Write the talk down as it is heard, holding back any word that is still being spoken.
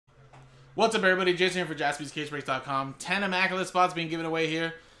What's up, everybody? Jason here for JaspysCaseBreaks.com. 10 immaculate spots being given away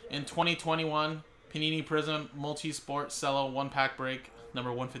here in 2021 Panini Prizm Multi-Sport Cello 1-pack break number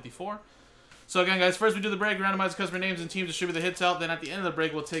 154. So again, guys, first we do the break, randomize customer names and teams, distribute the hits out. Then at the end of the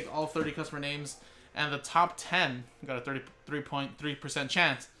break, we'll take all 30 customer names and the top 10. We've got a 33.3%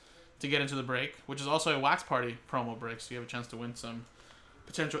 chance to get into the break, which is also a Wax Party promo break, so you have a chance to win some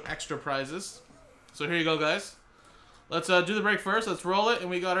potential extra prizes. So here you go, guys. Let's do the break first. Let's roll it, and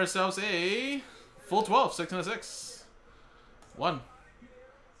we got ourselves a full 12, 6 and a 6. 1,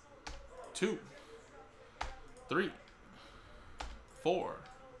 2, 3, 4,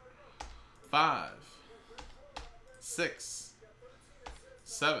 5, 6,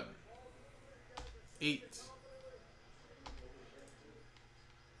 7, 8,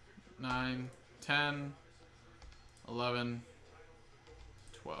 9, 10, 11,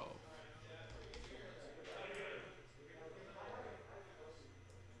 12.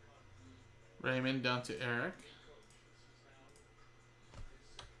 Raymond down to Eric.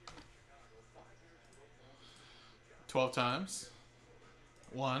 Twelve times.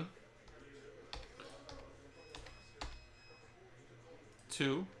 1,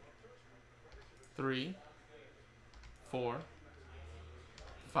 2, 3, 4,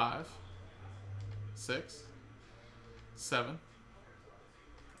 5, 6, 7,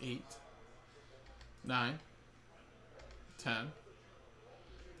 8, 9, 10,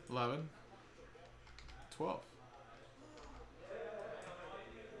 11, 12.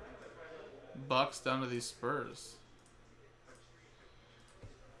 Bucks down to these Spurs.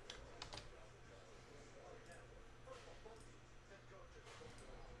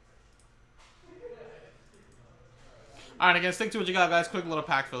 Alright, again, stick to what you got, guys. Quick little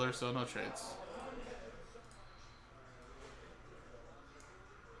pack filler, so no trades.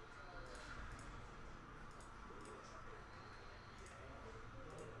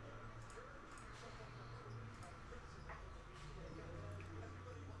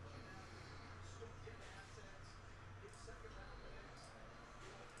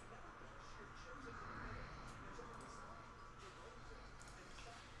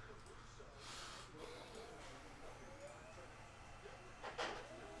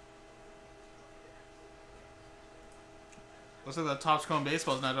 Looks like the Topps Chrome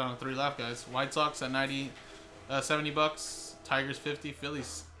Baseball is now down to 3 left, guys. White Sox at 70 bucks. Tigers 50.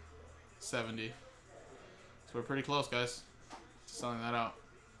 Phillies 70. So we're pretty close, guys, to selling that out.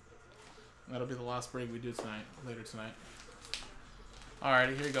 That'll be the last break we do tonight, later tonight.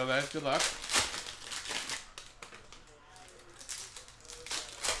 Alrighty, here you go, guys. Good luck.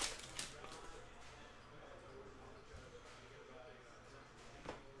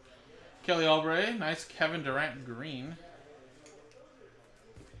 Kelly Oubre, nice Kevin Durant green.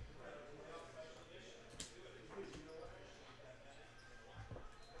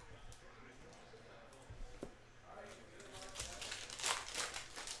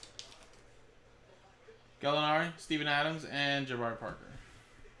 Gallinari, Steven Adams, and Jabari Parker.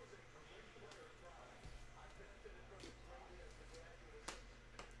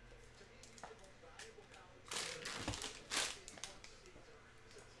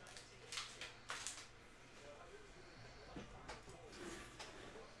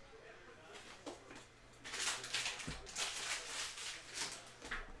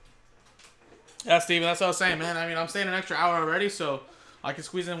 Yeah, Steven, that's what I was saying, man. I mean, I'm staying an extra hour already, so I can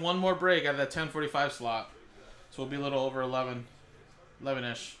squeeze in one more break at that 10:45 slot. So we'll be a little over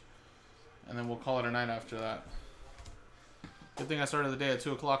 11-ish. And then we'll call it a night after that. Good thing I started the day at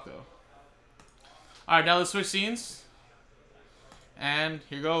 2 o'clock, though. Alright, now let's switch scenes. And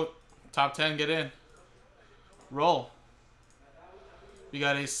here you go. Top 10, get in. Roll. We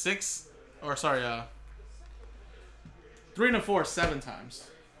got a 3 and a 4, 7 times.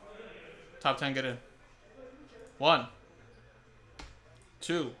 Top 10, get in. 1,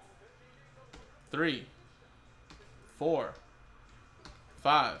 2, 3, 4,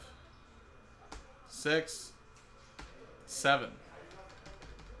 5, 6, 7.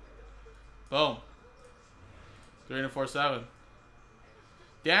 Boom. 3 and a 4, 7.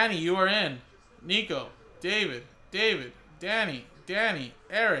 Danny, you are in. Nico, David, Danny,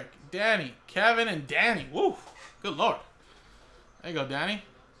 Eric, Danny, Kevin, and Danny. Woo! Good lord. There you go, Danny.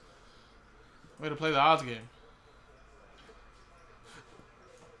 Way to play the odds game.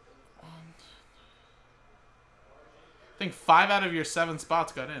 I think 5 out of your 7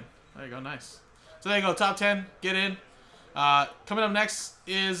 spots got in. There you go, nice. So there you go, top 10, get in. Coming up next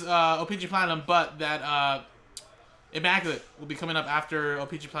is OPG Platinum, but that Immaculate will be coming up after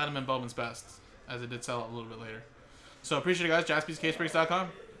OPG Platinum and Bowman's Best, as it did sell a little bit later. So appreciate it, guys. JaspysCaseBreaks.com.